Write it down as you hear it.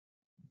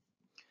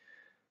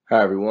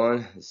Hi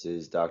everyone, this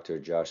is Dr.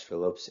 Josh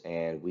Phillips,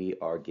 and we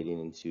are getting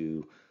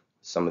into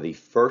some of the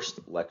first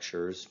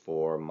lectures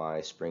for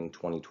my spring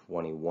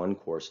 2021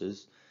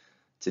 courses.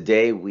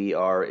 Today we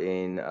are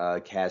in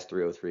CAS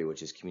 303,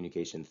 which is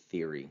Communication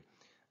Theory.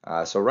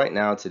 So right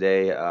now,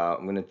 today,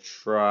 I'm going to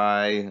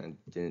try,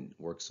 it didn't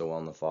work so well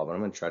in the fall, but I'm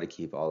going to try to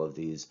keep all of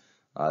these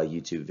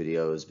YouTube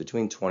videos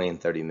between 20 and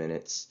 30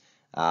 minutes.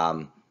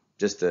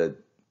 Just to,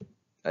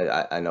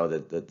 I know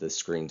that the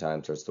screen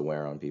time starts to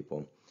wear on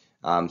people.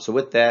 So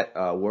with that,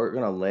 we're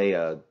going to lay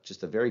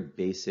just a very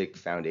basic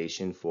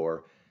foundation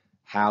for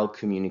how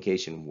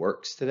communication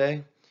works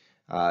today.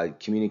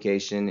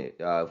 Communication,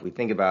 if we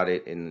think about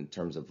it in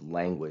terms of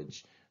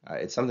language,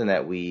 it's something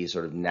that we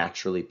sort of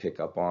naturally pick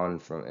up on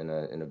from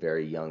in a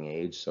very young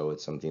age. So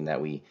it's something that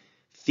we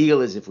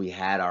feel as if we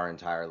had our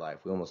entire life.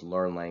 We almost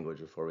learn language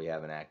before we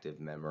have an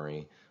active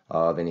memory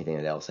of anything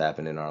that else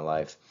happened in our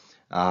life.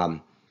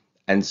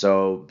 And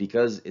so,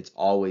 because it's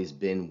always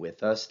been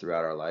with us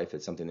throughout our life,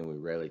 it's something that we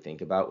rarely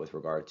think about with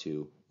regard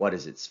to what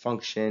is its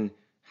function,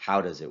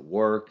 how does it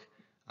work,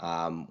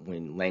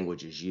 when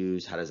language is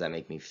used, how does that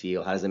make me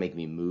feel, how does that make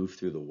me move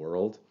through the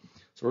world.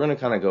 So we're going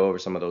to kind of go over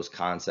some of those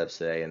concepts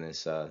today in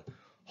this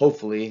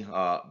hopefully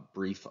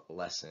brief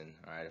lesson.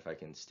 All right, if I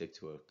can stick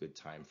to a good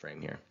time frame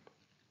here.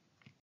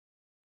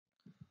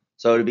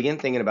 So to begin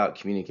thinking about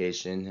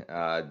communication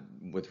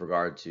with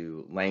regard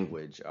to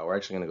language, we're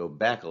actually going to go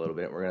back a little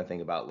bit. We're going to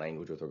think about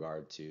language with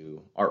regard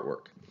to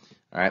artwork.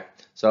 All right.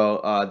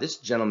 So this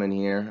gentleman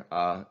here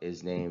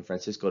is named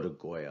Francisco de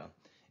Goya,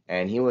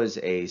 and he was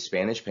a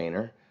Spanish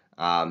painter.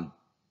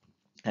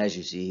 As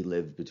you see, he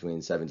lived between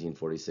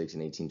 1746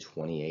 and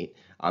 1828.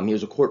 He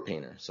was a court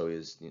painter, so he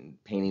was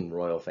painting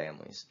royal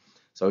families.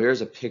 So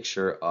here's a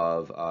picture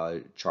of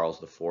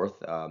Charles IV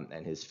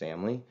and his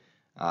family.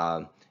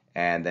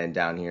 And then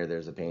down here,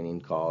 there's a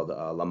painting called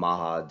La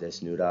Maja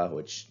Desnuda,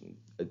 which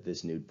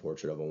this nude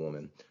portrait of a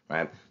woman,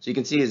 right? So you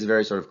can see he's a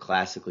very sort of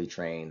classically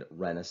trained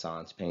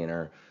Renaissance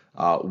painter,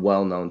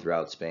 well known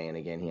throughout Spain.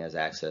 Again, he has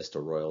access to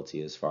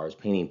royalty as far as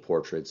painting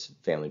portraits,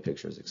 family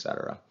pictures,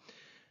 etc.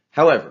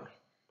 However,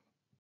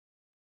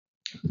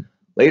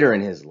 later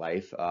in his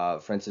life,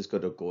 Francisco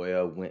de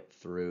Goya went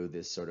through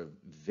this sort of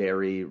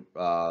very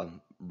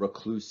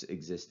recluse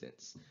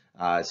existence.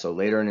 So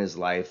later in his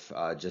life,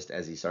 just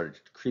as he started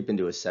to creep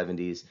into his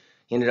 70s,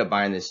 he ended up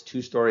buying this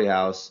two-story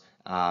house,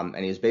 and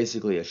he was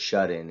basically a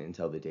shut-in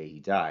until the day he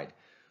died.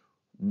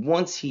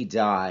 Once he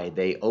died,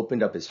 they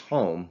opened up his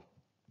home,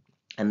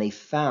 and they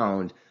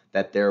found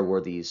that there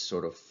were these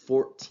sort of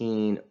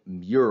 14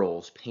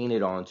 murals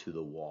painted onto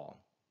the wall.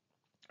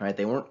 All right,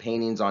 they weren't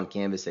paintings on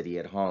canvas that he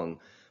had hung,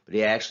 but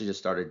he actually just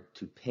started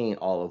to paint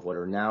all of what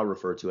are now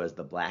referred to as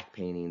the black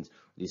paintings,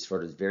 these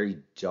sort of very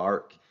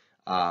dark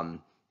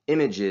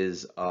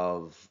images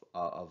of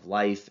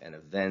life and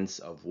events,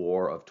 of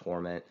war, of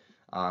torment.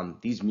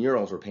 These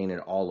murals were painted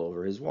all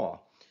over his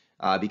wall.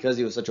 Because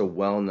he was such a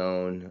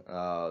well-known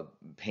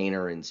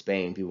painter in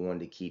Spain, people wanted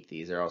to keep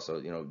these. They're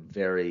also,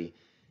 very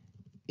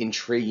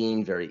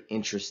intriguing, very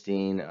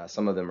interesting.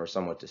 Some of them are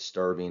somewhat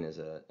disturbing, as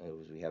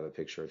we have a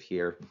picture of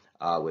here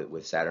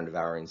with Saturn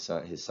devouring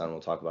his son. We'll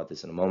talk about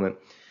this in a moment.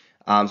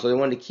 So they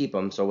wanted to keep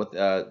them. So what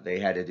they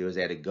had to do is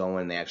they had to go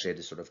in. They actually had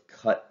to sort of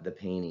cut the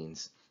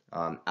paintings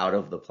out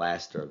of the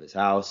plaster of his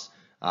house,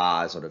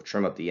 sort of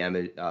trim up the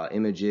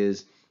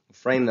images,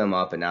 frame them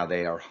up, and now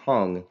they are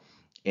hung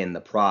in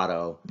the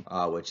Prado,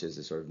 which is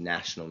a sort of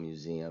national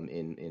museum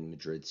in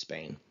Madrid,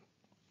 Spain.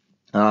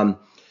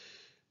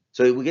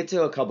 So we get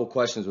to a couple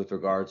questions with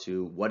regard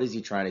to what is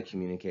he trying to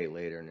communicate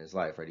later in his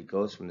life, right? He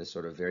goes from this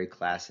sort of very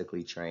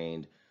classically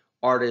trained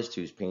artist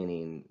who's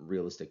painting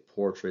realistic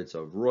portraits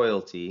of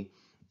royalty,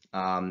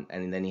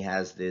 and then he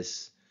has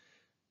this,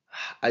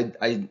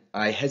 I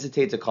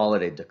hesitate to call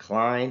it a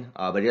decline,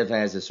 but he definitely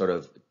has this sort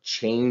of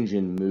change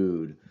in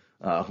mood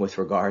with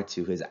regard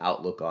to his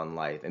outlook on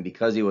life. And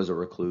because he was a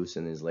recluse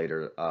in his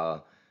later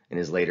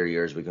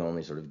years, we can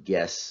only sort of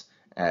guess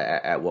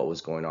at what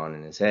was going on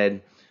in his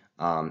head.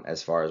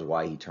 As far as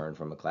why he turned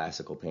from a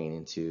classical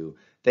painting to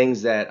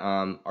things that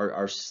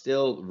are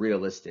still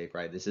realistic,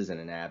 right? This isn't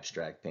an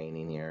abstract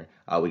painting here.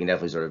 We can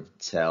definitely sort of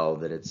tell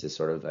that it's this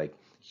sort of like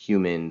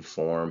human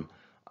form,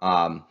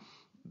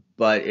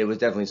 but it was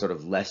definitely sort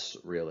of less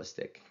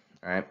realistic,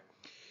 right?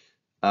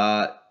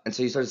 And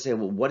so you start to say,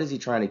 well, what is he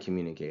trying to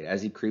communicate?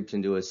 As he creeps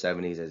into his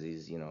 70s, as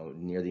he's,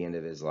 near the end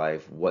of his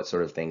life, what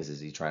sort of things is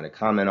he trying to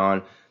comment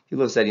on?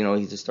 People have said,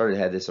 he just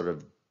had this sort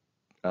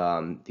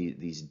of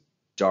these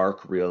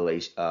dark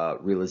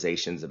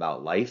realizations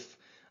about life.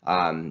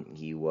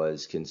 He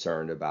was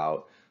concerned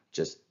about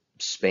just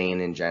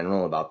Spain in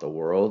general, about the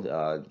world.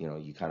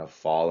 You kind of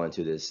fall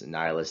into this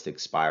nihilistic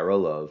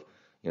spiral of,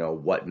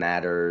 what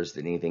matters?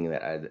 Did anything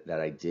that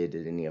I did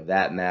any of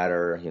that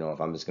matter?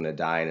 If I'm just going to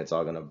die and it's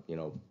all going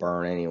to,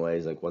 burn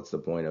anyways, like what's the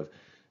point of,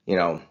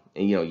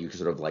 you're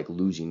sort of like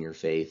losing your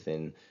faith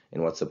and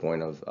what's the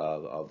point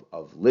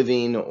of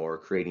living or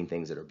creating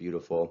things that are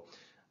beautiful?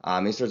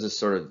 He starts to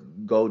sort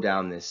of go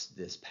down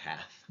this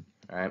path,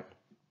 all right?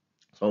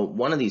 So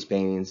one of these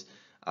paintings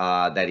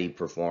that he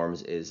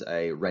performs is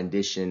a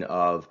rendition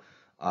of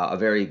a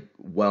very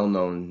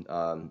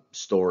well-known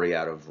story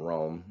out of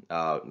Rome,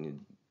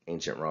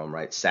 ancient Rome,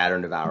 right?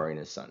 Saturn devouring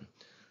his son.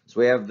 So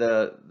we have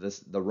the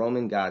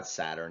Roman god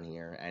Saturn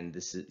here, and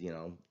this is,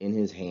 in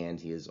his hand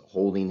he is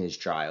holding his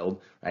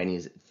child, right? And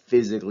he's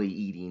physically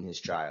eating his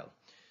child.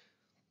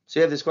 So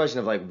you have this question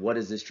of like, what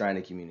is this trying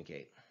to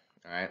communicate?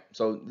 All right.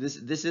 So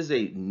this is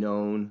a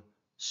known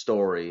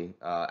story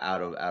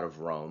out of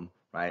Rome,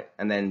 right?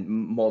 And then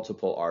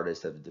multiple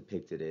artists have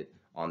depicted it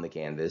on the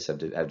canvas, have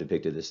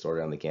depicted this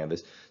story on the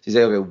canvas. So you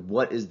say, okay,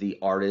 what is the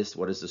artist?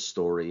 What is the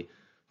story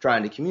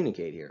trying to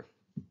communicate here?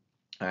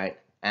 All right.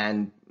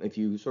 And if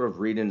you sort of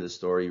read into the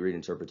story, you read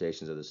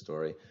interpretations of the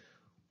story.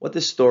 What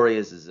this story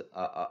is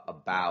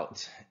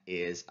about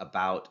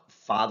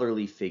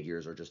fatherly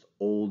figures or just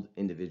old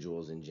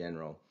individuals in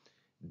general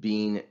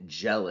being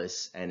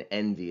jealous and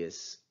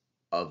envious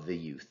of the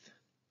youth,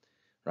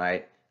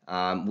 right?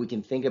 We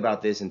can think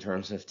about this in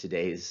terms of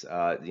today's,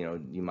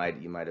 you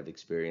might have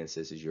experienced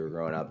this as you were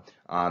growing up.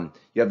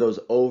 You have those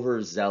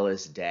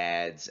overzealous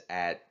dads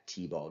at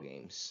t-ball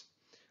games,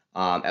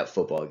 at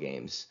football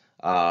games.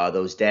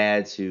 Those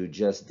dads who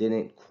just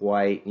didn't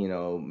quite,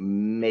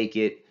 make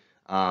it,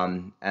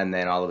 and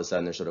then all of a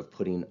sudden they're sort of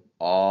putting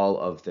all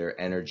of their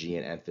energy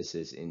and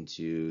emphasis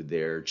into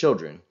their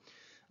children.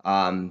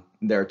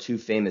 There are two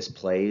famous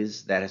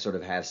plays that sort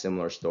of have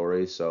similar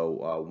stories.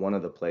 So one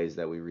of the plays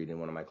that we read in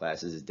one of my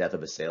classes is Death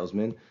of a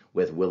Salesman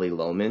with Willie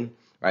Loman,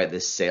 right?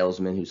 This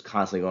salesman who's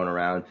constantly going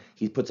around.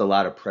 He puts a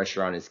lot of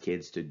pressure on his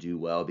kids to do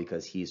well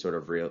because he's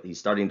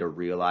starting to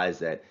realize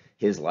that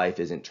his life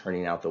isn't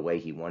turning out the way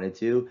he wanted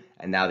to.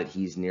 And now that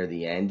he's near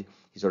the end,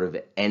 he sort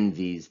of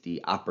envies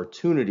the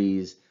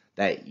opportunities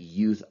that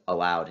youth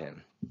allowed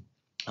him.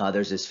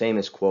 There's this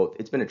famous quote.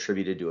 It's been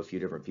attributed to a few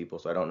different people,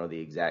 so I don't know the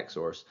exact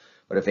source,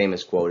 but a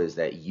famous quote is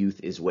that youth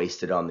is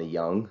wasted on the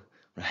young,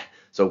 right?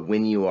 So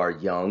when you are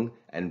young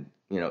and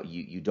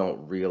you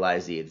don't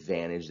realize the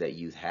advantage that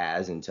youth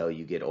has until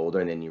you get older,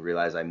 and then you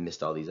realize I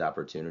missed all these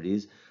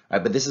opportunities,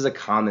 right? But this is a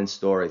common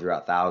story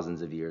throughout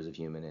thousands of years of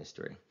human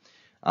history.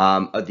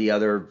 The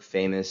other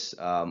famous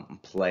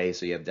play,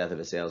 so you have Death of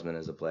a Salesman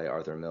as a play,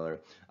 Arthur Miller,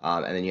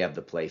 and then you have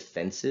the play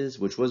Fences,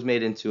 which was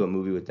made into a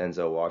movie with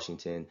Denzel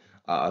Washington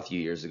a few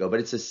years ago, but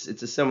it's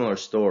a similar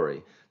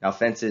story. Now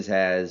Fences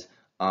has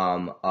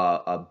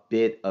a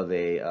bit of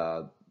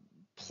a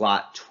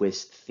plot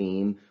twist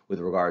theme with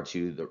regard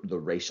to the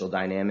racial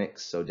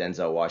dynamics. So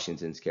Denzel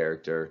Washington's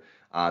character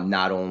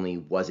not only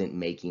wasn't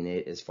making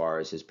it as far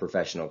as his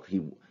professional,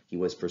 he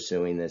was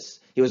pursuing this.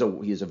 He was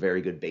a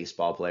very good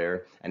baseball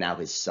player, and now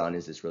his son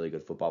is this really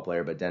good football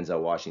player. But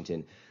Denzel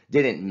Washington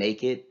didn't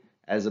make it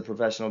as a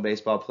professional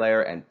baseball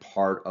player, and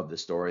part of the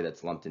story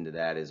that's lumped into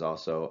that is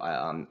also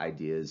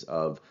ideas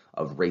of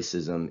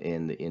racism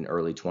in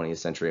early 20th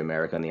century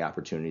America and the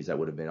opportunities that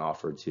would have been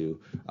offered to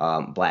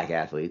black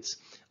athletes.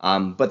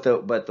 But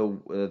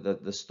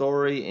the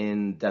story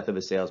in Death of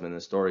a Salesman and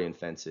the story in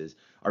Fences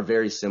are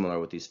very similar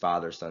with these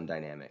father-son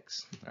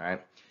dynamics. All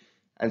right.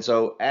 And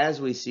so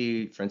as we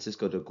see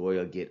Francisco de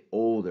Goya get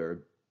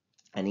older,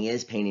 and he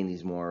is painting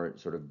these more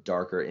sort of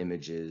darker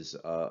images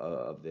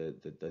of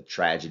the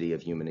tragedy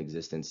of human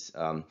existence.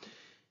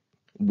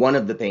 One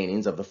of the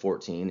paintings of the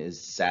 14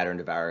 is Saturn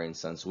devouring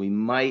sun. So we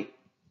might,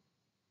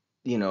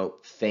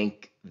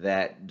 think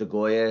that de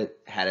Goya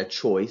had a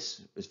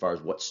choice as far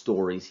as what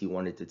stories he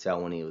wanted to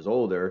tell when he was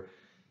older.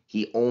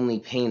 He only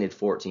painted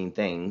 14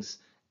 things.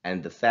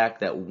 And the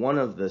fact that one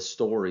of the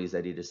stories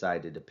that he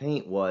decided to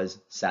paint was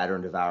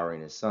Saturn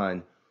devouring his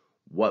son,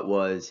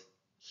 what's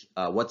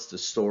the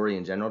story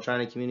in general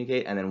trying to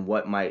communicate, and then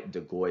what might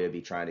de Goya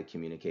be trying to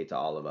communicate to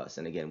all of us?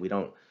 And again, we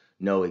don't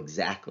know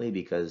exactly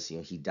because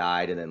he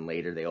died, and then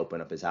later they open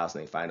up his house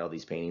and they find all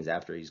these paintings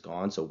after he's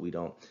gone. So we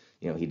don't,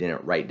 he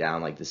didn't write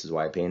down like this is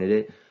why I painted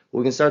it. But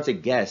we can start to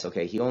guess.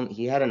 Okay,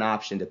 he had an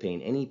option to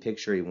paint any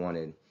picture he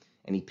wanted,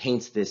 and he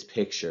paints this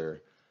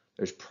picture.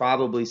 There's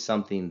probably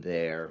something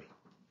there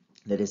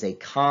that is a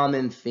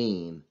common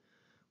theme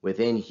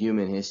within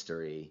human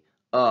history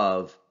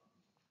of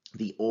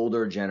the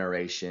older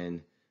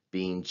generation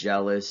being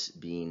jealous,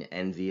 being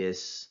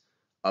envious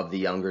of the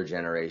younger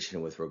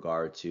generation with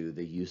regard to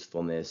the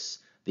youthfulness,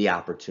 the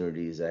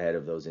opportunities ahead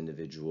of those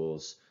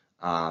individuals,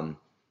 and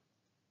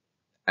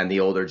the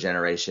older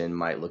generation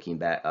might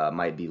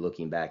be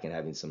looking back and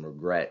having some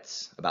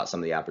regrets about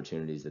some of the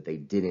opportunities that they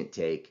didn't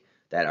take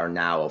that are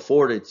now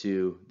afforded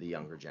to the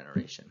younger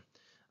generation.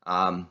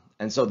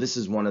 And so this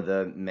is one of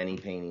the many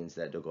paintings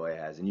that de Goya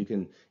has,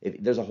 and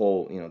there's a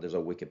whole, there's a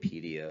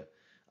Wikipedia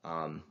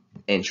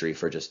entry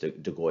for just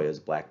de Goya's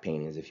black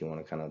paintings if you want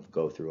to kind of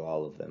go through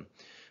all of them.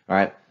 All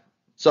right.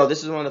 So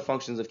this is one of the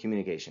functions of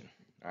communication.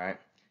 All right.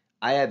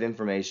 I have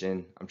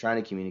information. I'm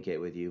trying to communicate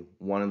with you.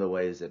 One of the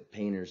ways that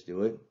painters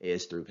do it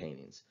is through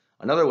paintings.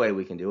 Another way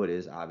we can do it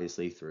is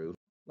obviously through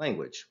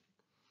language.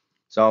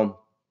 So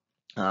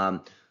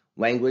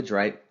language,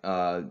 right?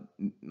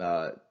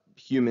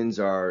 Humans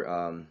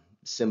are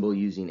symbol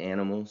using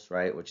animals,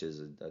 right? Which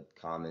is a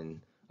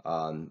common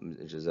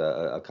which is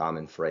a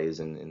common phrase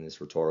in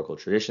this rhetorical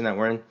tradition that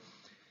we're in.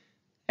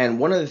 And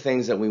one of the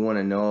things that we want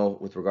to know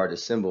with regard to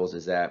symbols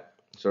is that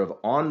sort of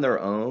on their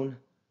own,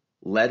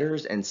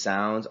 letters and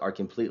sounds are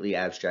completely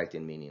abstract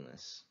and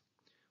meaningless.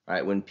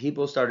 Right? When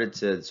people started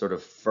to sort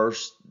of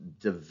first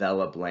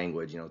develop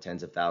language,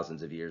 tens of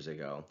thousands of years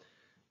ago,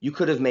 you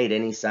could have made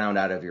any sound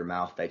out of your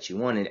mouth that you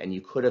wanted, and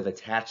you could have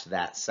attached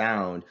that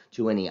sound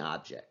to any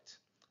object,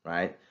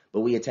 right?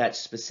 But we attach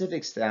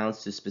specific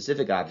sounds to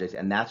specific objects,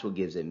 and that's what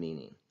gives it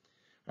meaning,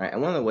 right?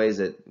 And one of the ways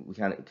that we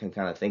can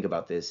think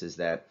about this is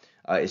that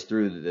is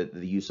through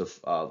the use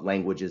of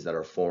languages that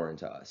are foreign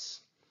to us,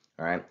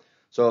 all right?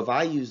 So if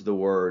I use the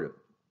word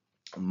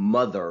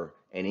mother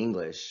in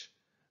English,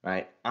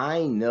 right,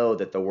 I know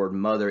that the word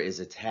mother is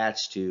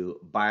attached to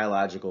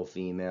biological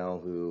female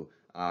who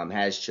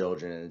has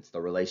children, and it's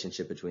the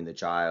relationship between the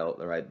child,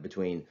 right,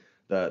 between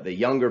the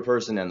younger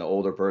person and the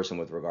older person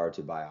with regard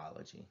to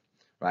biology,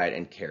 right,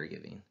 and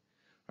caregiving,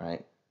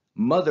 right.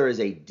 Mother is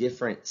a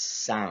different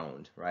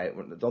sound, right?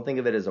 Don't think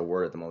of it as a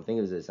word at the moment. Think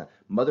of it as a sound.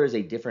 Mother is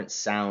a different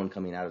sound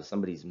coming out of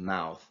somebody's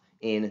mouth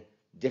in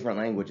different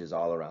languages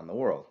all around the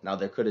world. Now,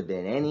 there could have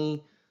been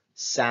any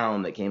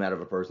sound that came out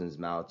of a person's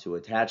mouth to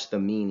attach the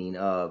meaning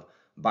of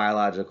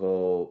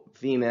biological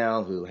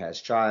female who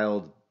has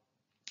child,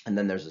 and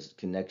then there's a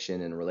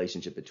connection and a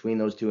relationship between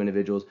those two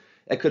individuals.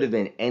 It could have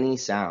been any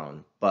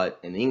sound, but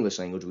in the English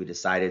language, we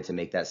decided to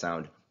make that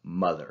sound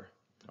mother,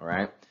 all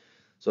right?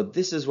 So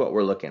this is what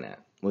we're looking at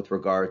with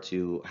regard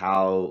to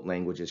how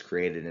language is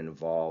created and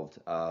evolved,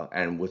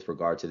 and with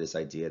regard to this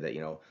idea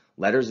that,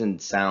 letters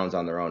and sounds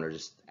on their own are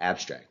just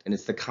abstract. And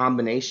it's the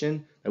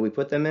combination that we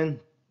put them in,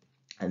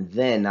 and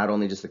then not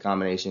only just the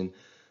combination,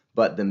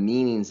 but the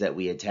meanings that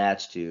we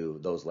attach to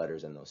those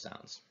letters and those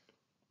sounds.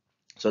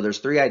 So there's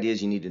 3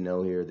 ideas you need to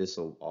know here. This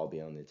will all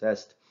be on the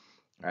test.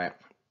 All right.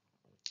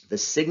 The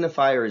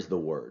signifier is the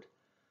word,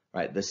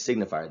 right? The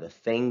signifier, the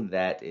thing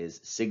that is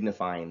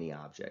signifying the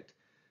object.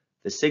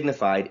 The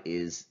signified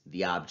is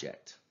the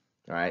object,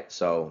 all right?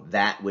 So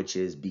that which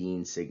is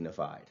being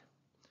signified,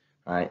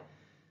 all right?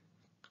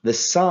 The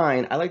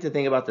sign, I like to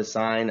think about the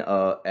sign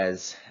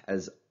as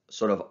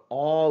sort of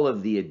all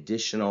of the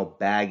additional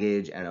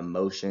baggage and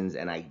emotions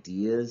and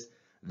ideas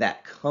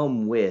that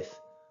come with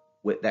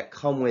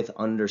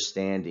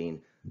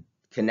understanding,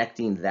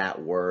 connecting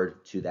that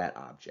word to that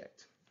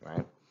object,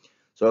 right?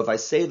 So if I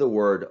say the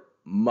word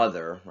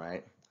mother,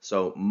 right?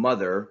 So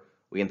mother,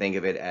 we can think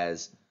of it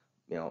as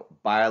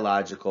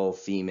biological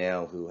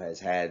female who has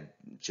had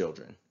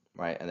children,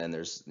 right? And then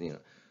there's,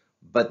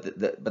 but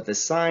the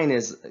sign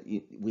is,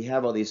 we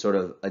have all these sort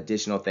of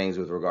additional things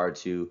with regard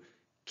to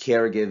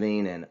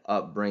caregiving and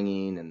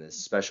upbringing and the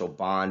special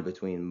bond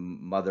between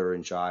mother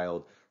and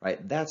child,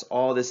 right? That's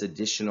all this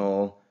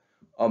additional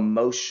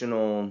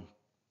emotional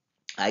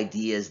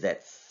ideas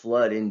that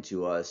flood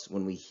into us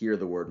when we hear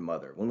the word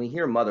mother. When we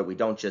hear mother, we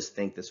don't just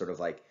think the sort of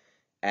like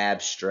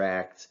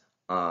abstract,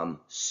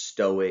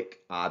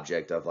 stoic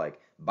object of like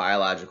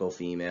biological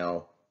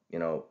female,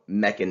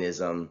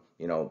 mechanism,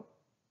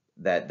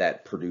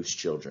 that produce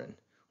children,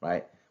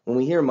 right? When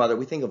we hear mother,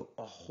 we think of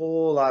a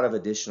whole lot of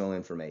additional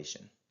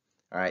information,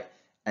 all right?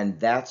 And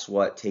that's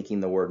what taking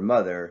the word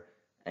mother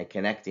and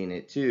connecting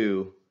it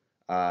to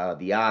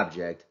the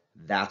object,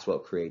 that's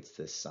what creates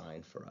this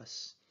sign for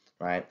us,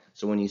 right?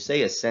 So when you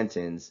say a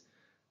sentence,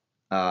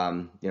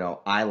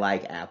 I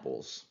like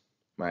apples,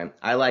 right?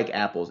 I like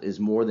apples is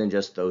more than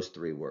just those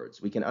 3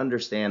 words. We can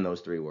understand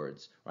those 3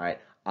 words, right?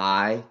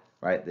 I,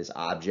 right, this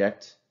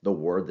object, the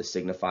word, the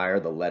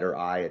signifier, the letter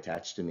I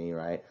attached to me,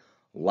 right?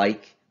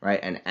 Like, right,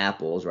 and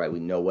apples, right? We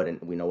know what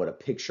a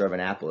picture of an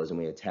apple is, and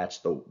we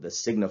attach the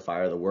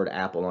signifier, the word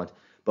apple on.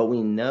 But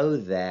we know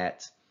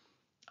that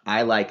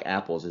I like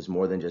apples is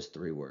more than just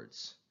 3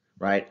 words,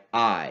 right?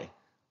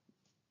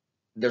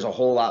 There's a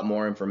whole lot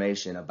more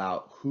information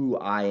about who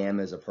I am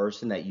as a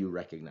person that you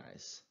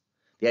recognize.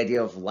 The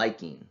idea of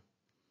liking,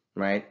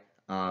 right?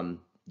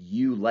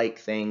 You like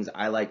things,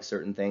 I like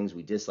certain things,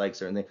 we dislike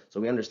certain things.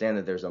 So we understand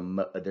that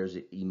there's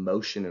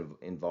emotion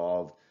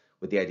involved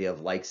with the idea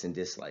of likes and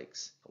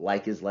dislikes.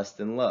 Like is less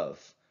than love,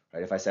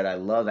 right? If I said I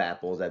love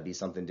apples, that'd be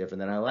something different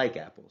than I like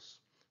apples,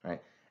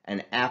 right?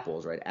 And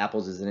apples, right?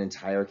 Apples is an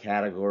entire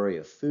category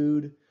of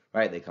food,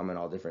 right? They come in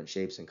all different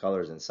shapes and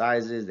colors and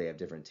sizes. They have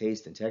different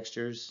tastes and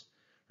textures,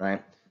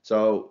 right?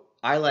 So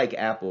I like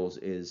apples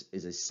is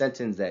a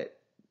sentence that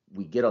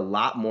we get a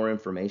lot more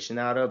information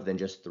out of than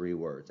just 3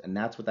 words. And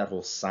that's what that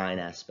whole sign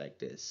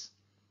aspect is.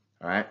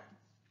 All right.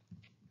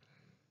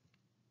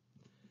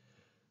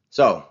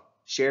 So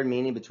shared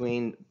meaning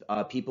between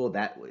people,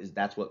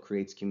 that's what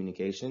creates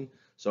communication.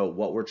 So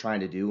what we're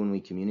trying to do when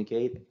we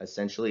communicate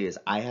essentially is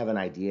I have an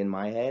idea in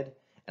my head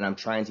and I'm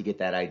trying to get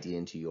that idea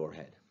into your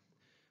head,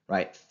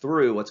 right?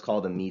 Through what's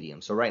called a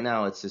medium. So right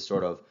now it's this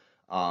sort of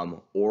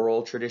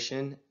oral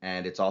tradition,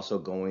 and it's also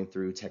going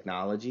through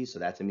technology, so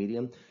that's a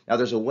medium. Now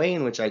there's a way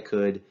in which I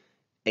could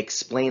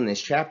explain this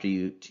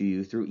chapter to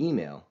you through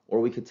email,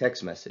 or we could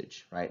text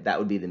message, right? That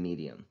would be the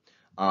medium.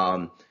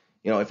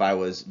 If I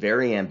was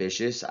very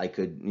ambitious, I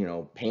could,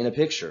 paint a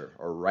picture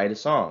or write a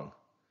song,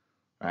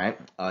 right?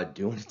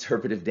 Do an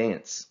interpretive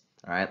dance,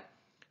 all right?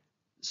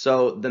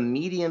 So the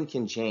medium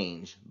can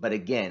change, but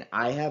again,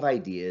 I have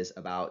ideas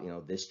about,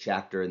 this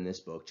chapter in this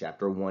book,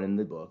 chapter 1 in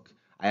the book.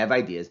 I have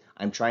ideas.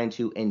 I'm trying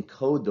to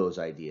encode those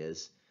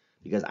ideas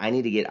because I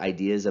need to get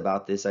ideas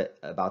about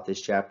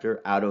this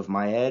chapter out of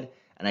my head,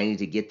 and I need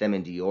to get them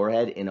into your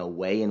head in a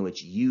way in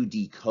which you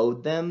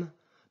decode them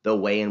the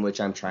way in which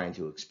I'm trying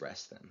to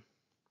express them.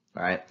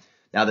 All right.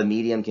 Now the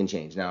medium can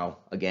change. Now,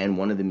 again,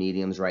 one of the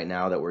mediums right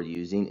now that we're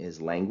using is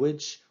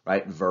language,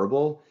 right?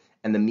 Verbal.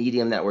 And the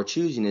medium that we're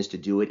choosing is to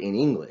do it in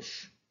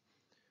English,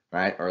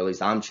 right? Or at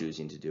least I'm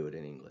choosing to do it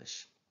in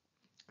English.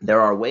 There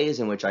are ways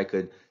in which I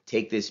could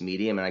take this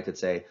medium and I could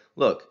say,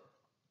 look,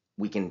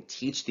 we can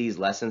teach these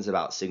lessons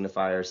about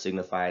signifiers,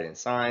 signified, and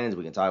signs.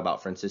 We can talk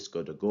about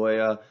Francisco de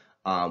Goya.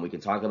 We can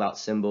talk about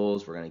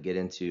symbols. We're going to get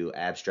into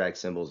abstract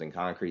symbols and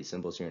concrete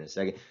symbols here in a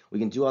second. We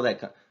can do all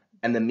that.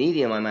 And the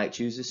medium I might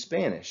choose is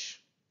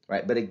Spanish,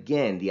 right? But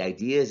again, the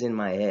idea is in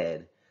my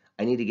head.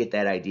 I need to get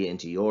that idea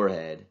into your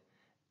head.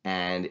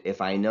 And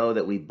if I know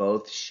that we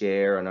both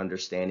share an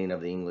understanding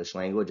of the English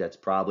language, that's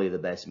probably the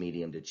best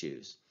medium to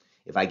choose.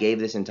 If I gave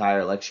this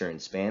entire lecture in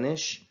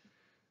Spanish,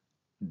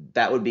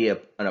 that would be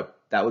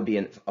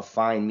a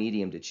fine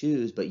medium to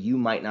choose, but you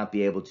might not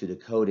be able to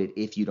decode it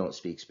if you don't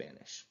speak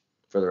Spanish.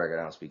 For the record,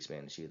 I don't speak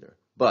Spanish either.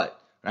 But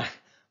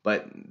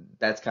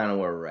that's kind of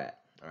where we're at.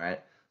 All right.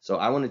 So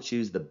I want to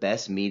choose the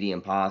best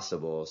medium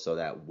possible so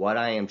that what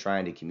I am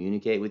trying to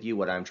communicate with you,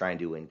 what I'm trying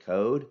to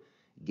encode,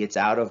 gets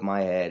out of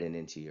my head and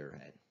into your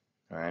head.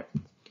 All right.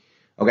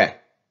 Okay.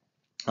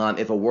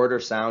 If a word or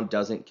sound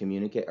doesn't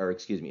communicate, or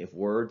excuse me, if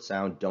word,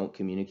 sound don't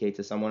communicate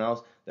to someone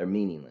else, they're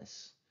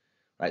meaningless.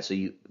 Right. So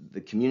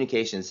the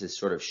communication is this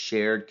sort of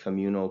shared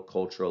communal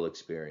cultural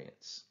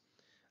experience.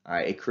 All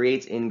right. It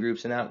creates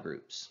in-groups and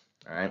out-groups.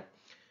 All right.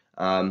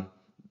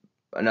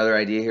 Another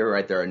idea here,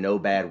 right? There are no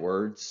bad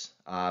words.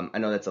 I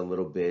know that's a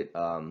little bit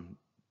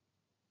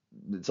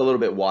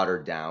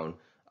watered down.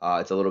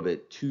 It's a little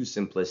bit too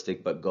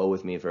simplistic, but go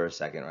with me for a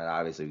second, right?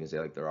 Obviously, we can say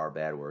like there are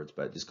bad words,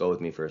 but just go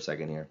with me for a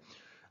second here.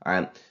 All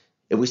right.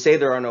 If we say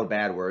there are no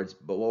bad words,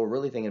 but what we're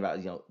really thinking about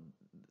is,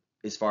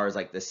 as far as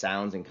like the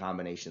sounds and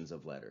combinations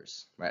of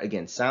letters, right?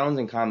 Again, sounds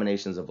and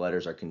combinations of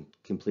letters are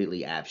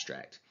completely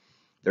abstract.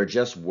 They're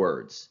just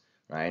words,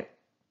 right?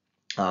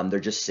 They're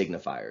just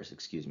signifiers,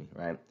 excuse me,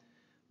 right?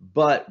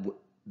 But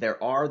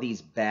there are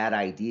these bad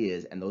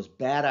ideas, and those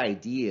bad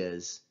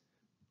ideas,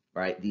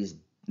 right? These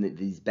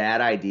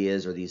bad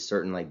ideas or these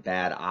certain like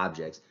bad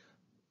objects,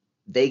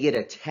 they get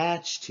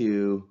attached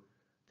to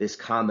this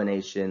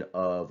combination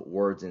of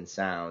words and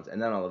sounds,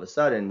 and then all of a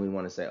sudden we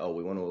want to say, oh,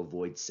 we want to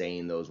avoid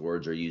saying those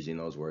words or using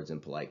those words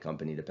in polite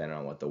company, depending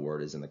on what the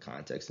word is and the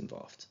context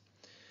involved.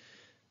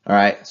 All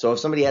right, so if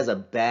somebody has a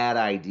bad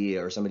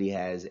idea or somebody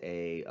has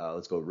a,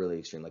 let's go really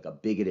extreme, like a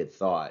bigoted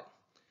thought,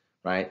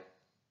 right?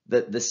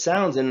 The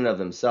sounds in and of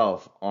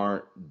themselves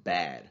aren't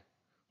bad,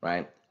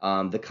 right?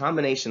 The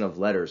combination of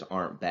letters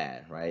aren't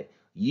bad, right?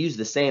 Use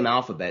the same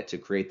alphabet to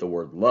create the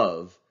word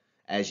love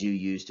as you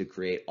use to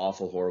create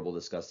awful, horrible,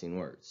 disgusting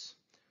words,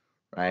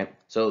 right?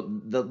 So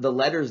the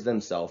letters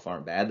themselves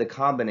aren't bad. The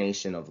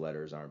combination of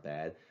letters aren't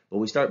bad, but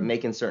we start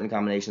making certain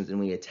combinations and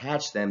we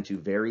attach them to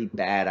very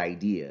bad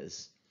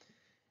ideas.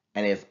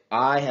 And if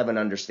I have an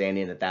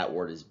understanding that that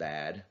word is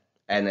bad,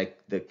 and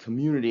the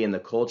community and the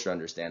culture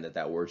understand that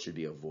that word should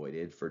be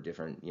avoided for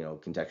different,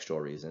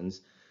 contextual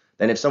reasons,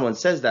 then if someone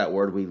says that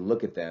word, we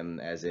look at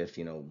them as if,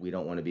 we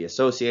don't want to be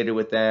associated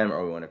with them,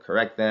 or we want to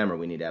correct them, or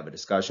we need to have a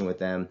discussion with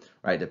them,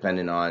 right?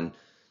 Depending on,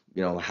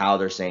 how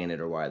they're saying it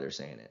or why they're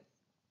saying it.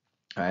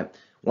 All right.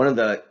 One of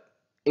the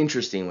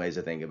interesting ways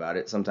to think about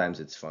it, sometimes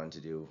it's fun to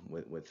do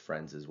with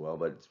friends as well,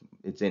 but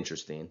it's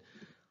interesting.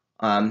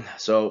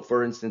 So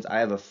for instance, I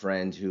have a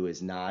friend who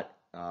is not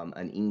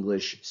an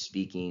English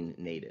speaking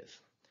native.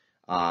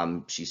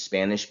 She's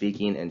Spanish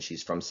speaking and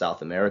she's from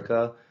South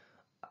America.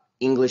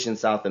 English in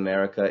South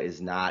America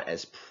is not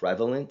as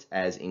prevalent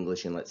as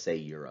English in, let's say,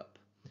 Europe.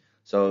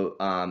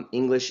 So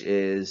English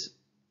is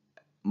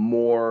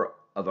more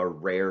of a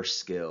rare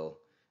skill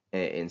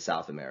in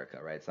South America,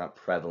 right? It's not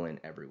prevalent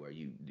everywhere.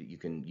 You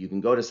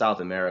can go to South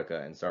America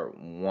and start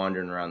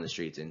wandering around the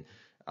streets, and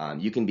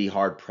you can be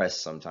hard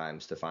pressed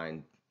sometimes to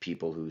find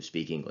people who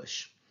speak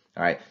English.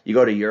 All right, you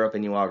go to Europe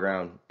and you walk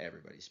around,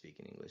 everybody's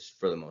speaking English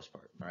for the most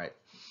part. All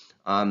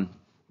right,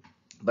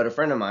 but a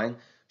friend of mine,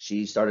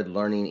 she started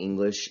learning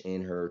English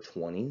in her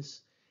 20s,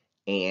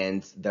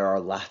 and there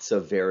are lots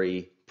of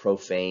very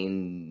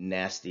profane,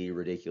 nasty,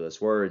 ridiculous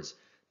words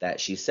that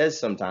she says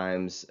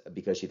sometimes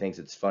because she thinks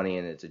it's funny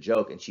and it's a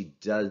joke, and she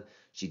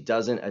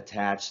doesn't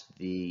attach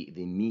the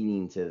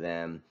meaning to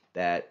them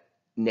that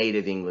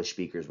native English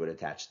speakers would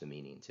attach the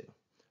meaning to.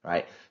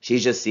 Right? She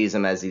just sees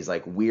them as these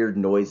like weird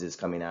noises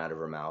coming out of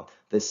her mouth.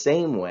 The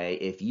same way,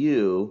 if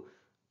you're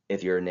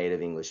a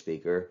native English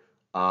speaker,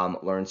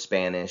 learn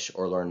Spanish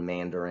or learn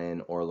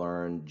Mandarin or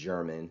learn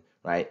German,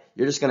 right?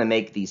 You're just going to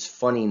make these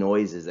funny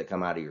noises that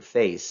come out of your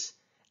face,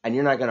 and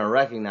you're not going to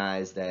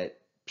recognize that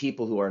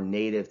people who are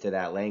native to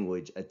that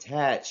language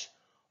attach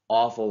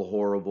awful,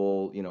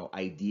 horrible,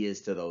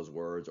 ideas to those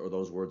words, or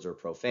those words are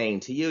profane.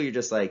 To you, you're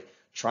just like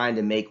trying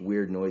to make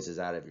weird noises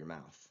out of your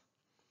mouth,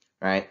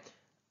 right?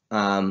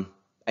 Um,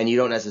 and you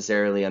don't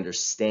necessarily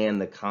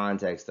understand the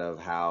context of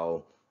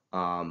how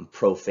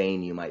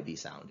profane you might be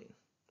sounding,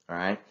 all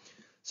right?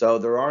 So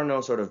there are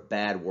no sort of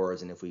bad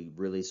words, and if we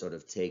really sort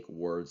of take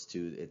words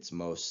to its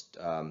most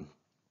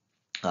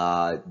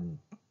uh,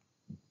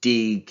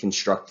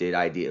 deconstructed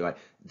idea, like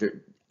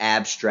they're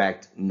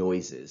abstract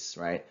noises,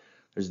 right?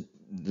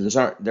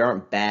 There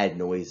aren't bad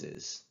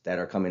noises that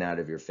are coming out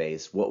of your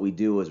face. What we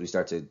do is we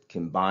start to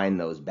combine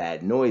those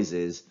bad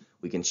noises,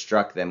 we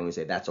construct them, and we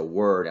say that's a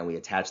word, and we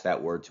attach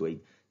that word to a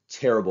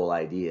terrible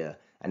idea.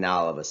 And now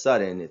all of a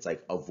sudden, it's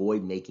like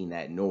avoid making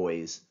that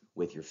noise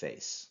with your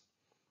face.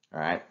 All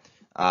right.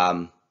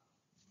 All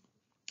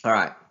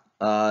right.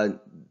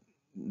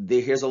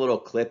 Here's a little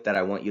clip that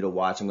I want you to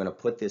watch. I'm going to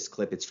put this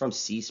clip. It's from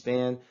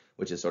C-SPAN,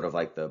 which is sort of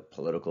like the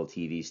political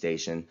TV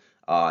station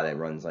that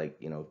runs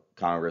like,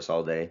 Congress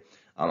all day.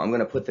 I'm going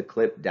to put the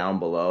clip down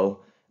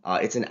below.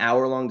 It's an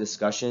hour-long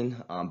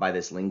discussion by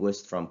this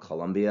linguist from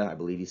Columbia. I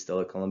believe he's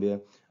still at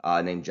Columbia,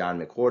 named John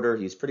McWhorter.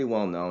 He's pretty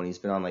well known. He's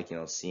been on like,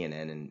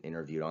 CNN and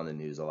interviewed on the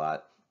news a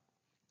lot.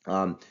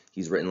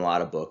 He's written a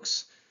lot of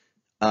books.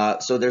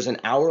 So there's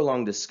an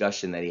hour-long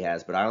discussion that he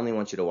has, but I only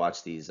want you to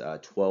watch these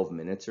 12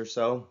 minutes or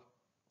so.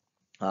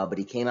 But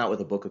he came out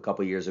with a book a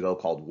couple years ago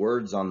called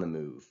Words on the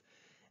Move.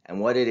 And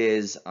what it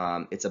is,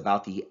 it's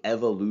about the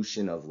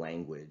evolution of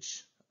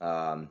language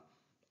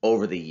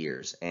over the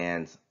years.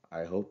 And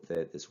I hope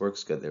that this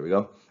works good. There we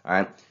go. All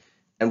right.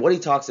 And what he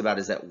talks about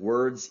is that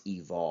words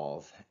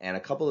evolve. And a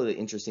couple of the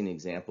interesting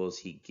examples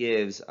he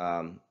gives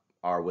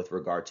are with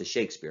regard to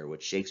Shakespeare,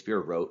 which Shakespeare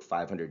wrote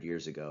 500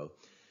 years ago.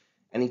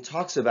 And he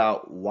talks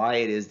about why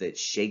it is that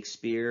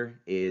Shakespeare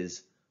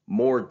is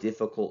more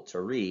difficult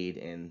to read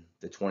in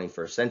the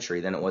 21st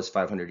century than it was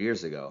 500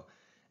 years ago.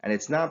 And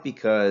it's not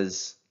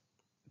because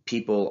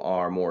people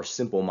are more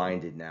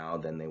simple-minded now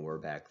than they were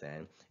back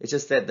then. It's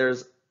just that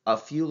there's a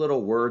few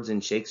little words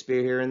in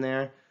Shakespeare here and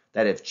there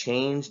that have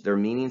changed. Their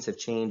meanings have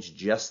changed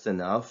just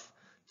enough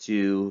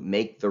to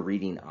make the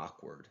reading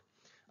awkward.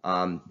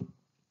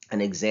 An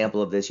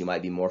example of this you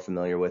might be more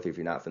familiar with if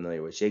you're not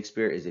familiar with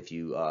Shakespeare is if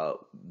you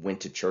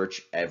went to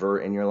church ever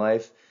in your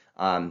life.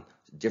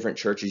 Different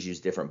churches use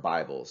different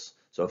Bibles.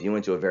 So if you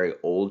went to a very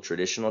old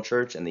traditional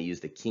church and they use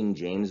the King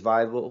James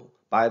Bible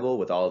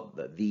with all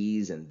the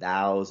these and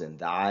thous and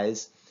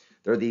thys,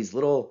 there are these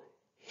little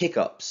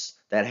hiccups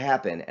that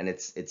happen, and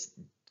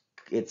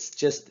it's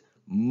just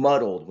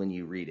muddled when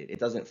you read it. It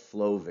doesn't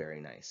flow very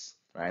nice,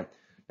 right?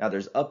 Now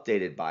there's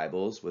updated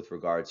Bibles with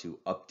regard to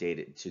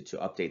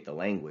update the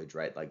language,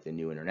 right? Like the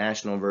New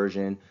International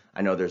Version.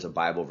 I know there's a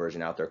Bible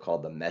version out there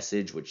called the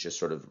Message, which just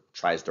sort of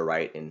tries to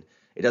write, and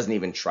it doesn't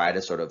even try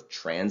to sort of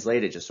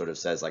translate. It just sort of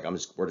says like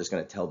we're just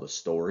going to tell the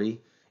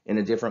story in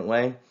a different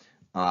way.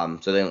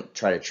 So they don't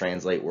try to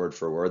translate word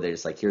for word. They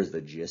just like, here's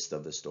the gist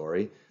of the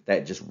story.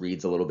 That just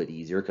reads a little bit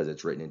easier because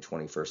it's written in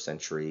 21st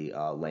century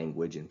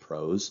language and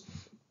prose.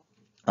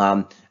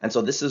 And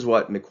so this is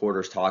what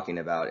McWhorter's talking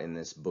about in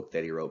this book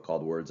that he wrote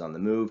called Words on the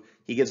Move.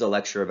 He gives a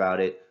lecture about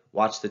it.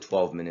 Watch the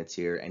 12 minutes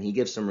here, and he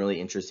gives some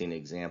really interesting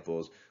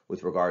examples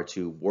with regard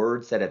to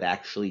words that have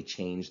actually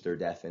changed their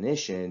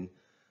definition.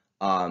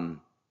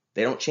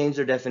 They don't change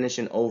their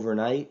definition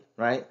overnight,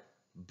 right?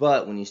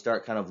 But when you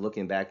start kind of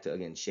looking back to,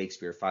 again,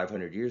 Shakespeare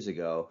 500 years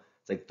ago,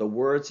 it's like the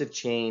words have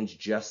changed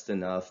just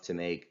enough to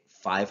make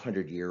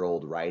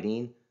 500-year-old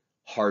writing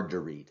hard to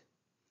read,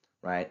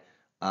 right?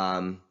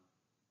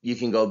 You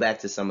can go back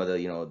to some of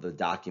the, the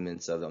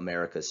documents of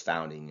America's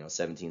founding,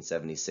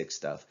 1776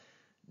 stuff.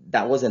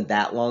 That wasn't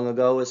that long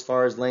ago as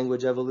far as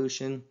language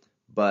evolution,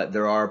 but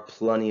there are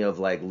plenty of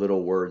like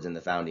little words in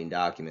the founding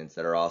documents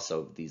that are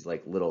also these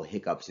like little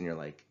hiccups, and you're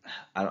like,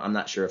 I'm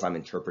not sure if I'm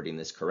interpreting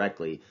this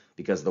correctly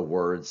because the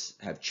words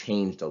have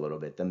changed a little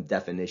bit. The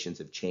definitions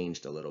have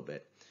changed a little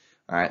bit,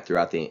 all right,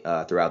 throughout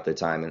the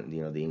time in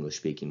the English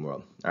speaking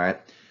world. All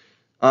right,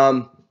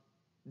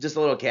 just a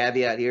little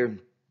caveat here.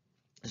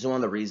 This is one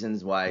of the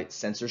reasons why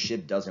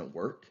censorship doesn't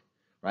work,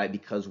 right?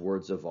 Because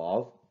words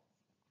evolve,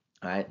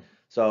 right?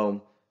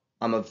 So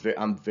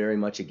I'm very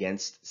much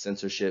against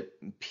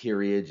censorship,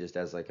 period, just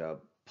as like a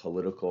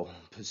political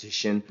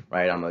position,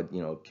 right? I'm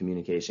a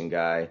communication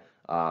guy,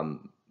 have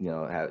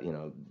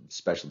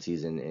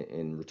specialties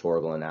in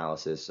rhetorical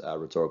analysis,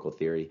 rhetorical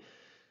theory.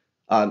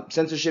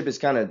 Censorship is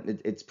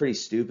it's pretty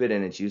stupid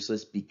and it's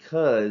useless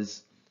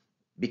because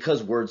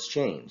words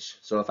change.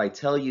 So if I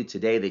tell you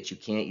today that you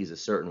can't use a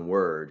certain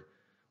word,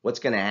 what's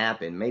going to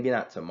happen, maybe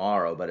not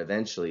tomorrow, but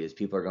eventually, is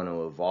people are going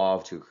to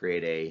evolve to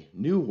create a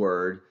new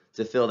word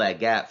to fill that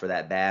gap for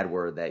that bad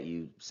word that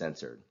you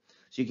censored.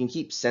 So you can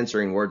keep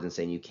censoring words and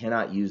saying you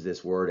cannot use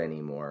this word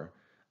anymore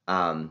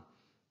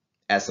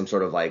as some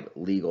sort of like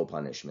legal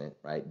punishment,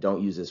 right?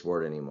 Don't use this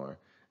word anymore.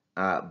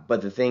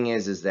 But the thing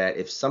is that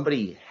if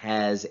somebody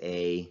has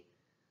a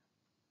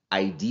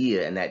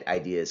idea and that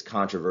idea is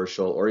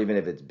controversial, or even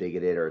if it's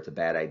bigoted or it's a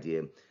bad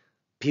idea,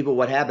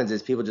 what happens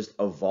is people just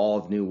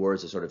evolve new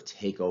words to sort of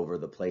take over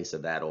the place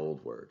of that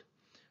old word.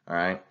 All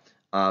right.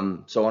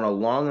 So on a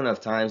long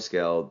enough time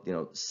scale,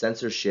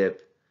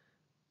 censorship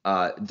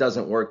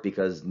doesn't work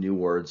because new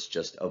words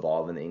just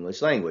evolve in the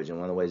English language. And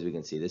one of the ways we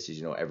can see this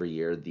is, every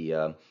year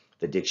the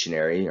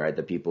dictionary, right,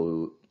 the people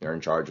who are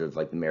in charge of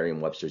like the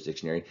Merriam-Webster's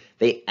dictionary,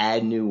 they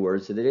add new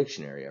words to the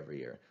dictionary every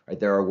year, right?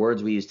 There are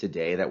words we use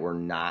today that were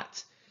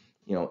not,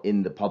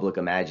 in the public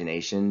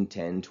imagination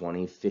 10,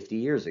 20, 50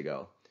 years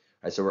ago.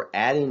 Right? So we're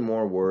adding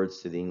more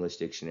words to the English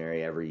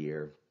dictionary every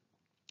year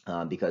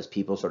because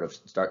people sort of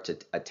start to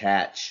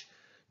attach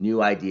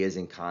new ideas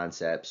and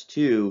concepts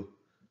to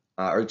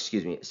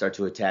start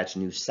to attach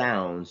new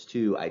sounds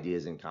to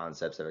ideas and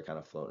concepts that are kind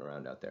of floating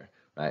around out there,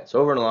 right? So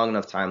over a long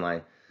enough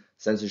timeline,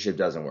 censorship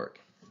doesn't work,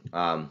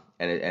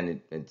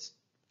 it's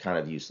kind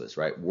of useless,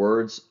 right?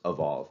 Words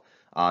evolve,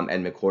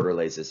 and McWhorter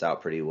lays this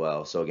out pretty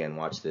well. So again,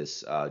 watch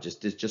this.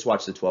 Just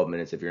watch the 12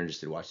 minutes if you're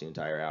interested. Watch the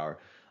entire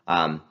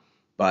hour.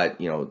 But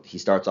he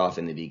starts off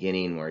in the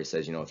beginning where he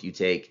says, if you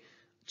take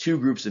two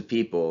groups of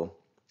people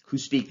who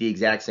speak the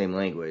exact same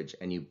language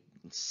and you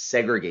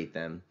segregate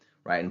them,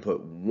 right, and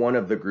put one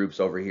of the groups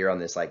over here on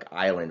this like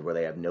island where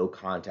they have no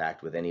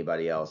contact with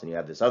anybody else, and you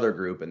have this other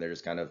group and they're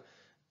just kind of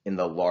in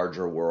the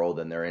larger world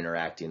and they're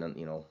interacting,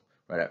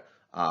 right,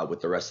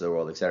 with the rest of the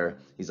world, etc.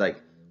 He's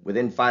like,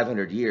 within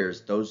 500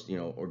 years, those,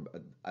 or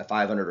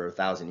 500 or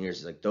 1,000 years,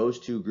 he's like, those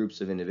two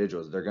groups of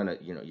individuals, they're gonna,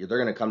 they're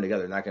gonna come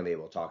together. They're not gonna be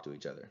able to talk to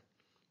each other,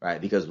 right,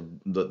 because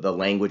the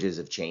languages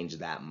have changed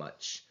that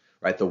much,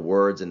 right? The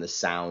words and the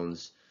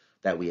sounds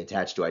that we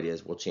attach to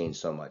ideas will change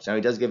so much. Now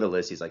he does give a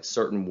list. He's like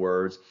certain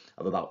words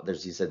of about I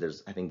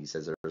think he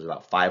says there's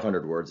about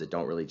 500 words that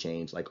don't really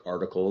change, like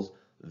articles,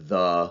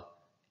 the,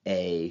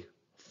 a,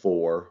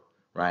 for,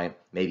 right?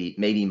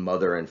 Maybe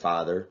mother and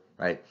father,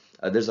 right?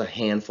 There's a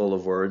handful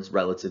of words,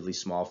 relatively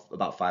small,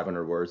 about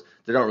 500 words.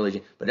 They don't really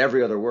change, but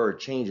every other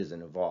word changes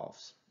and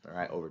evolves, all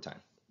right, over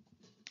time.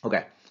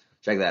 Okay,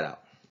 check that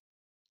out.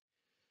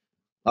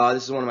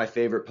 This is one of my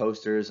favorite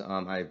posters.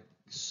 I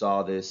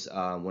saw this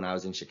when I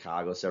was in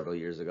Chicago several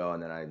years ago,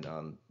 and then I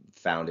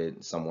found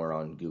it somewhere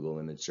on Google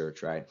image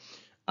search, right?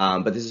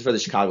 But this is for the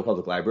Chicago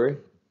Public Library,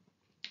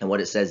 and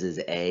what it says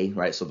is A,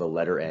 right? So the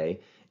letter A.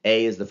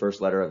 A is the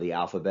first letter of the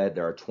alphabet.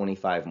 There are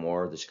 25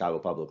 more. The Chicago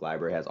Public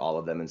Library has all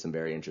of them in some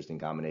very interesting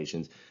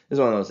combinations. This is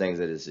one of those things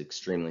that is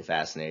extremely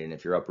fascinating.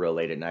 If you're up real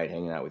late at night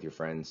hanging out with your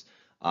friends,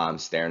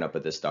 staring up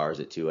at the stars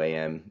at 2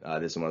 a.m.,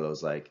 this is one of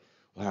those like,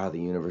 wow, the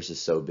universe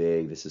is so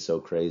big. This is so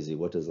crazy.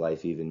 What does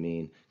life even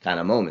mean? Kind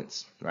of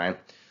moments, right?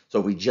 So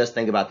if we just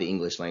think about the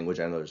English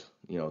language, I know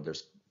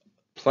there's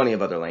plenty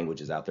of other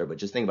languages out there, but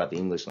just think about the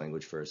English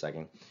language for a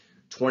second.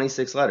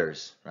 26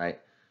 letters, right?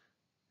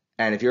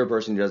 And if you're a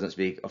person who doesn't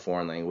speak a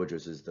foreign language,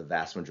 which is the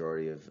vast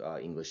majority of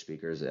English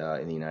speakers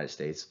in the United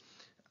States,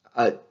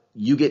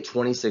 you get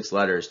 26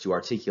 letters to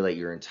articulate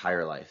your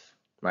entire life,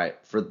 right?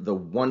 For the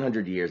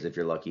 100 years, if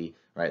you're lucky,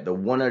 right? The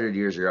 100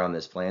 years you're on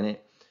this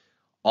planet,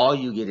 all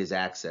you get is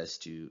access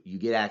to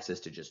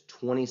just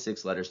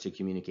 26 letters to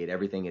communicate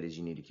everything it is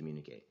you need to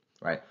communicate,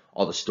 right?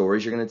 All the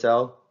stories you're going to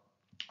tell,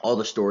 all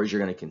the stories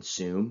you're going to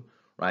consume,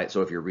 right?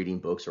 So if you're reading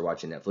books or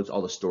watching Netflix,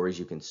 all the stories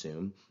you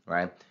consume,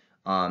 right?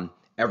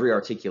 Every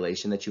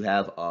articulation that you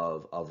have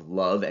of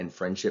love and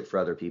friendship for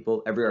other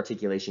people, every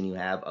articulation you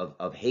have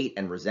of hate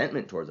and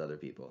resentment towards other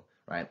people,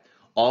 right?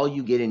 All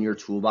you get in your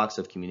toolbox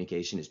of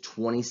communication is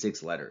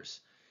 26 letters.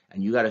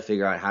 And you got to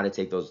figure out how to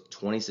take those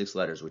 26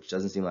 letters, which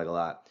doesn't seem like a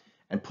lot,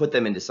 and put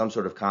them into some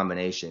sort of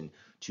combination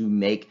to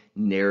make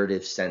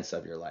narrative sense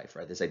of your life,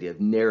 right? This idea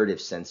of narrative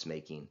sense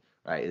making,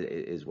 right,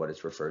 is what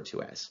it's referred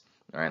to as,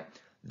 all right?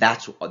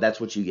 That's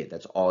what you get.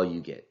 That's all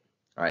you get,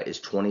 all right, is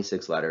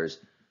 26 letters.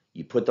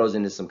 You put those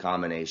into some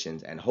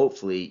combinations, and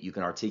hopefully you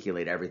can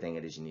articulate everything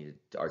it is you need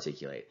to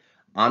articulate.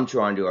 I'm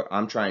trying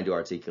to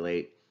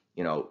articulate,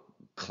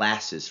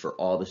 classes for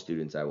all the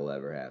students I will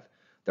ever have.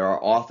 There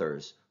are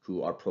authors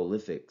who are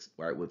prolific,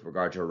 right, with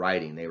regard to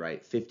writing. They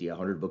write 50,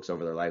 100 books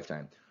over their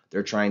lifetime.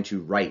 They're trying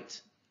to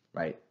write,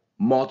 right,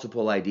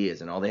 multiple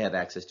ideas, and all they have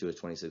access to is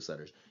 26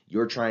 letters.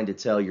 You're trying to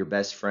tell your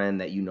best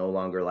friend that you no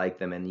longer like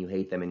them and you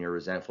hate them and you're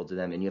resentful to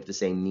them and you have to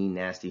say mean,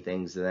 nasty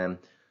things to them.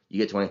 You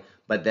get 20,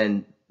 but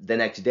then the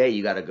next day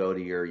you got to go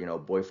to your,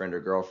 boyfriend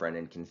or girlfriend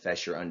and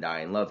confess your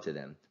undying love to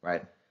them,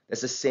 right?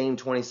 That's the same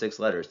 26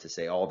 letters to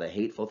say all the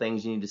hateful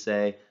things you need to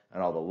say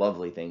and all the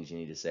lovely things you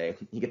need to say.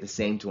 You get the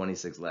same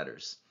 26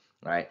 letters,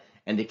 right?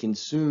 And to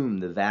consume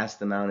the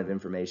vast amount of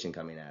information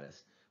coming at us,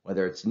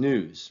 whether it's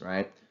news,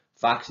 right?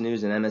 Fox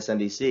News and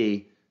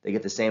MSNBC, they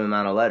get the same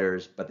amount of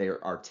letters, but they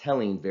are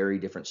telling very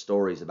different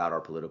stories about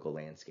our political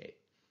landscape,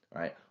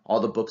 right? All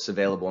the books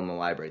available in the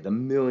library, the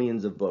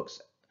millions of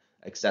books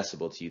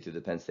accessible to you through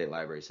the Penn State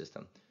library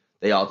system,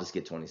 they all just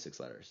get 26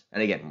 letters.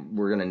 And again,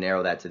 we're going to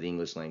narrow that to the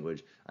English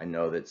language. I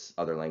know that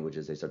other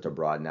languages, they start to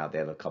broaden out. They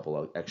have a couple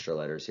of extra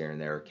letters here and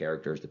there,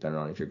 characters, depending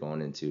on if you're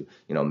going into,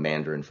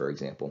 Mandarin, for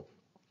example.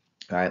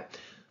 All right.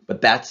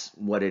 But that's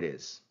what it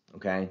is.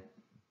 Okay.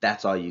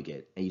 That's all you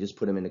get. And you just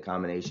put them into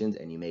combinations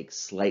and you make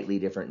slightly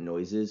different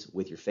noises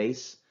with your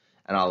face.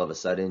 and all of a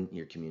sudden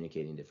you're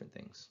communicating different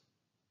things.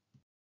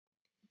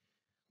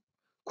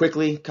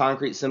 Quickly,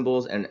 concrete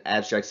symbols and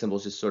abstract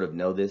symbols, just sort of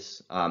know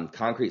this.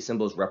 Concrete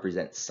symbols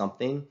represent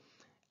something.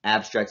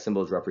 Abstract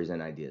symbols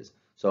represent ideas.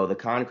 So the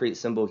concrete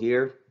symbol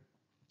here,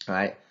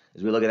 right,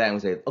 as we look at that and we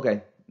say,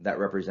 okay, that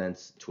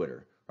represents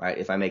Twitter, right?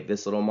 If I make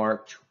this little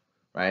mark,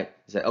 right,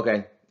 you say,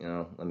 okay,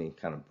 let me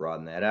kind of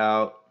broaden that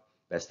out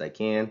best I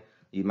can.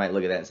 You might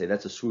look at that and say,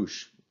 that's a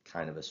swoosh,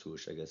 kind of a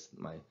swoosh. I guess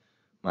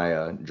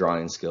my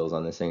drawing skills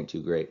on this ain't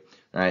too great,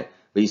 right?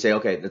 But you say,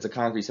 okay, that's a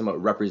concrete symbol. It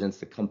represents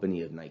the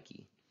company of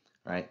Nike,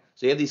 right?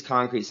 So you have these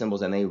concrete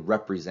symbols and they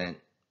represent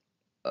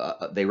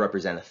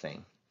a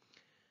thing.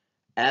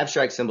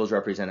 Abstract symbols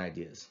represent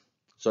ideas.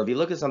 So if you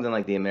look at something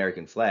like the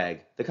American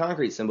flag, the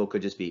concrete symbol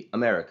could just be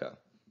America.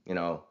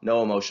 No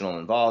emotional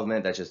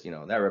involvement. That's just,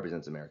 that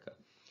represents America.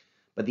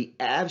 But the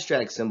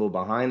abstract symbol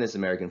behind this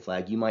American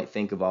flag, you might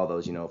think of all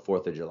those,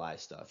 4th of July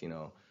stuff,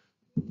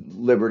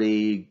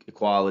 liberty,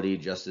 equality,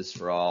 justice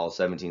for all,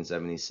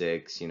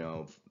 1776,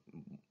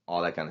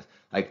 all that kind of,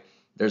 like,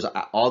 there's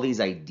all these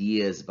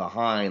ideas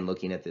behind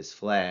looking at this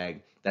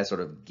flag that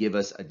sort of give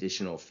us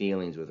additional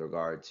feelings with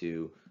regard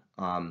to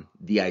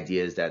the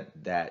ideas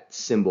that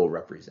symbol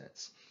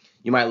represents.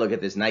 You might look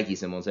at this Nike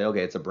symbol and say,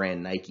 okay, it's a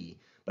brand Nike,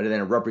 but then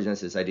it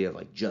represents this idea of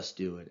like, just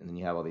do it. And then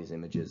you have all these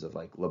images of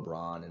like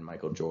LeBron and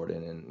Michael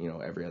Jordan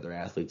and, every other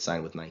athlete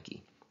signed with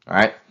Nike. All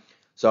right.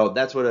 So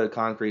that's what a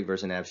concrete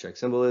versus an abstract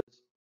symbol is.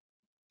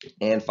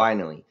 And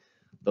finally,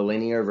 the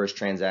linear versus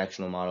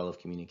transactional model of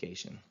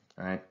communication.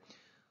 All right.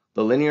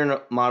 The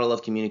linear model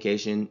of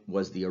communication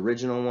was the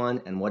original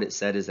one. And what it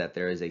said is that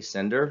there is a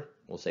sender.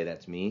 We'll say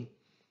that's me.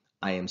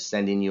 I am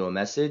sending you a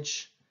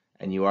message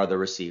and you are the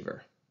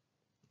receiver.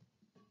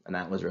 And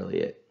that was really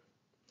it.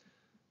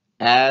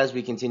 As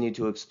we continued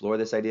to explore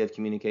this idea of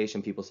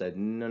communication, people said,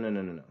 no.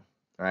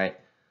 All right.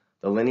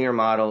 The linear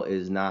model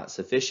is not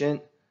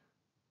sufficient.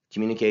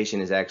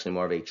 Communication is actually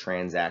more of a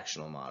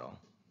transactional model.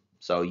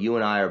 So you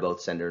and I are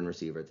both sender and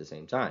receiver at the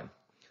same time.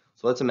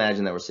 So let's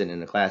imagine that we're sitting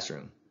in a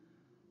classroom.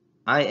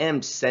 I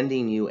am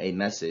sending you a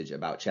message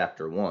about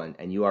chapter 1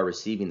 and you are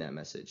receiving that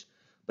message.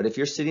 But if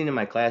you're sitting in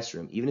my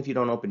classroom, even if you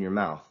don't open your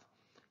mouth,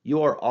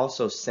 you are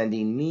also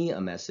sending me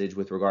a message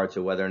with regard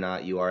to whether or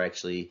not you are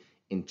actually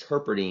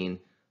interpreting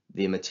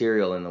the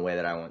material in the way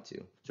that I want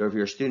to. So if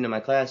you're a student in my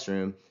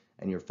classroom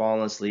and you're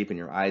falling asleep and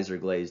your eyes are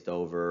glazed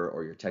over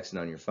or you're texting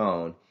on your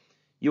phone,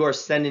 you are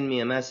sending me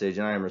a message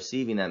and I am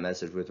receiving that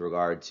message with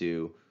regard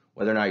to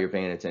whether or not you're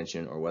paying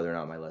attention or whether or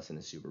not my lesson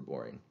is super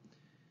boring.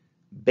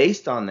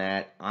 Based on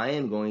that, I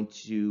am going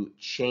to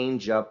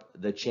change up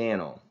the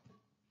channel.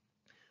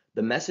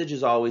 The message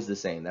is always the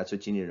same. That's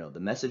what you need to know. The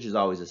message is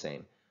always the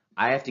same.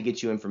 I have to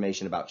get you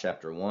information about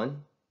chapter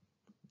 1.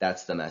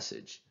 That's the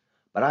message.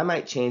 But I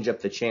might change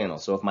up the channel.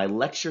 So if my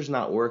lecture's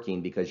not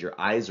working because your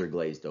eyes are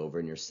glazed over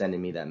and you're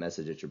sending me that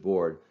message at your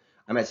board,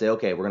 I might say,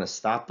 okay, we're going to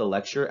stop the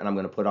lecture and I'm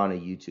going to put on a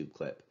YouTube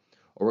clip.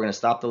 Or we're going to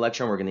stop the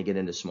lecture and we're going to get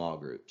into small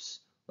groups,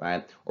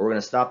 right? Or we're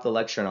going to stop the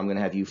lecture and I'm going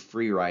to have you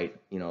free write,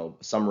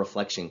 some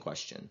reflection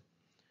question,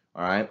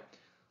 all right?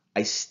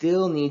 I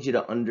still need you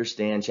to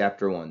understand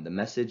chapter 1. The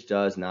message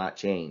does not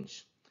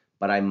change,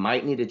 but I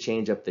might need to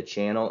change up the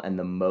channel and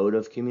the mode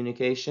of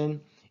communication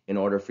in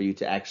order for you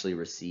to actually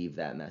receive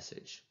that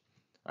message.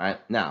 All right.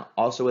 Now,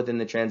 also within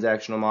the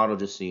transactional model,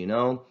 just so you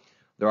know,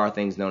 there are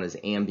things known as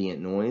ambient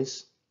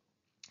noise.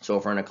 So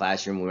if we're in a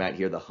classroom, we might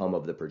hear the hum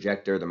of the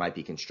projector. There might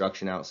be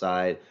construction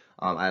outside.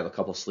 I have a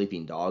couple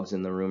sleeping dogs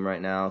in the room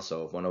right now.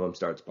 So if one of them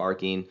starts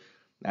barking,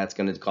 that's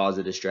going to cause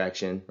a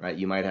distraction, right?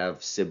 You might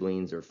have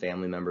siblings or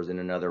family members in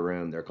another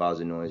room. They're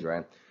causing noise,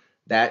 right?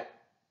 That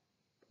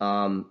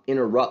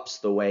interrupts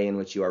the way in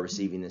which you are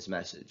receiving this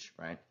message,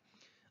 right?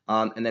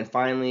 And then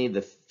finally,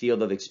 the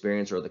field of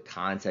experience or the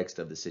context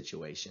of the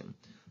situation.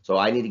 So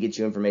I need to get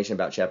you information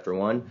about chapter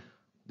 1.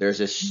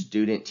 There's a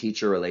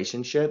student-teacher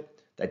relationship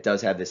that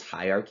does have this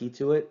hierarchy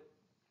to it.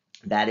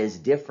 That is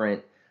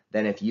different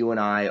than if you and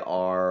I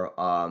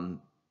are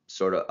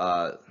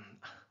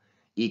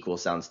equal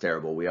sounds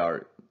terrible. We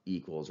are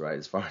equals, right?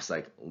 As far as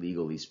like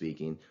legally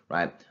speaking,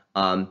 right?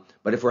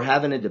 But if we're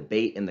having a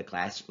debate in the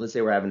class, let's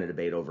say we're having a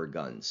debate over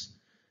guns.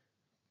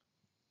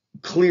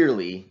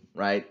 Clearly,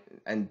 right?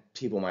 And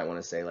people might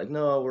want to say like,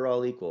 no, we're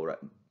all equal, right?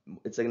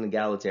 It's like an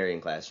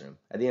egalitarian classroom.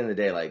 At the end of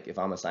the day, like if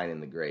I'm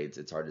assigning the grades,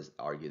 it's hard to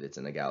argue that it's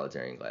an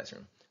egalitarian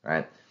classroom,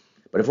 right?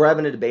 But if we're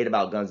having a debate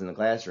about guns in the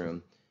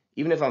classroom,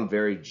 even if I'm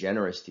very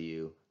generous to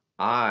you,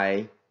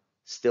 I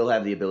still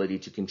have the ability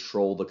to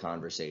control the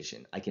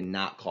conversation. I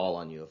cannot call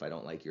on you if I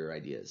don't like your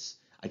ideas.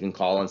 I can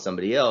call on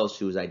somebody else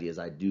whose ideas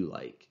I do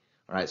like.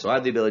 All right, so I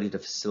have the ability to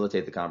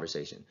facilitate the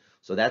conversation.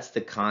 So that's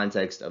the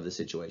context of the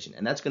situation.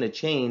 And that's going to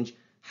change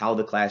how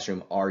the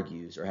classroom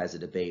argues or has a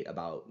debate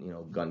about,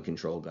 gun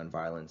control, gun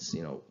violence,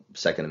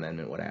 Second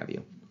Amendment, what have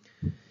you.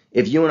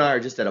 If you and I are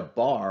just at a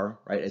bar,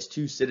 right, as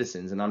two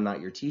citizens and I'm not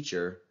your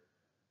teacher,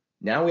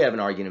 now we have an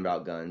argument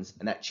about guns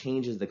and that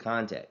changes the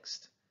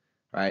context,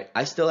 right?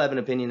 I still have an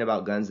opinion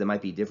about guns that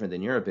might be different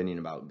than your opinion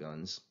about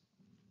guns,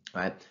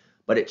 right?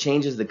 but it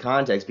changes the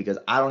context because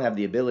I don't have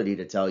the ability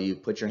to tell you,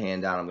 put your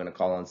hand down, I'm going to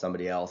call on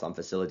somebody else, I'm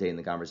facilitating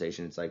the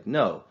conversation. It's like,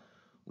 no,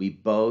 we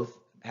both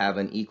have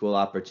an equal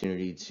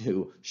opportunity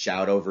to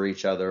shout over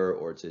each other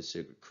or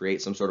to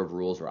create some sort of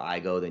rules where I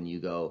go, then you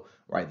go,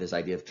 right? This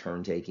idea of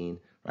turn taking,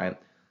 right?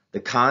 The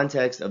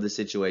context of the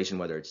situation,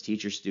 whether it's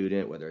teacher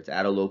student, whether it's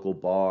at a local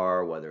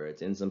bar, whether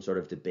it's in some sort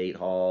of debate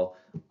hall,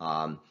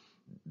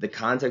 the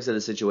context of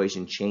the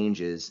situation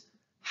changes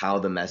how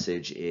the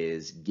message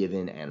is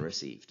given and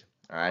received.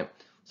 All right.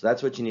 So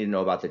that's what you need to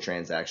know about the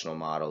transactional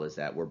model, is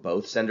that we're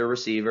both sender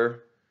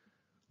receiver.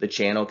 The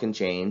channel can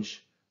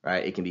change,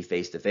 right? It can be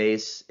face to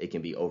face. It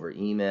can be over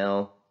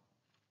email.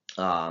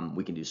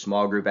 We can do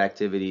small group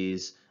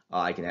activities.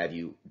 I can have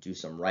you do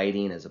some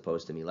writing as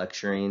opposed to me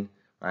lecturing,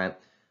 right?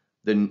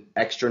 The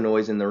extra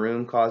noise in the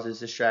room causes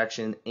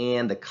distraction,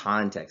 and the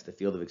context, the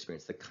field of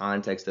experience, the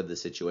context of the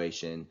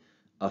situation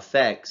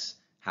affects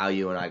how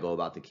you and I go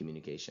about the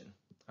communication.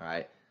 All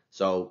right.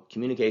 So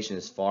communication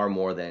is far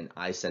more than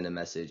I send a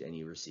message and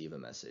you receive a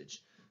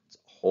message. It's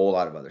a whole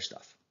lot of other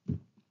stuff.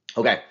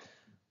 Okay.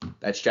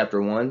 That's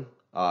chapter 1,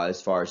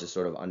 as far as just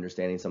sort of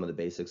understanding some of the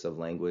basics of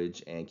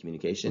language and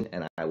communication.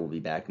 And I will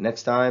be back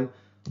next time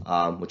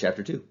with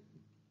chapter 2.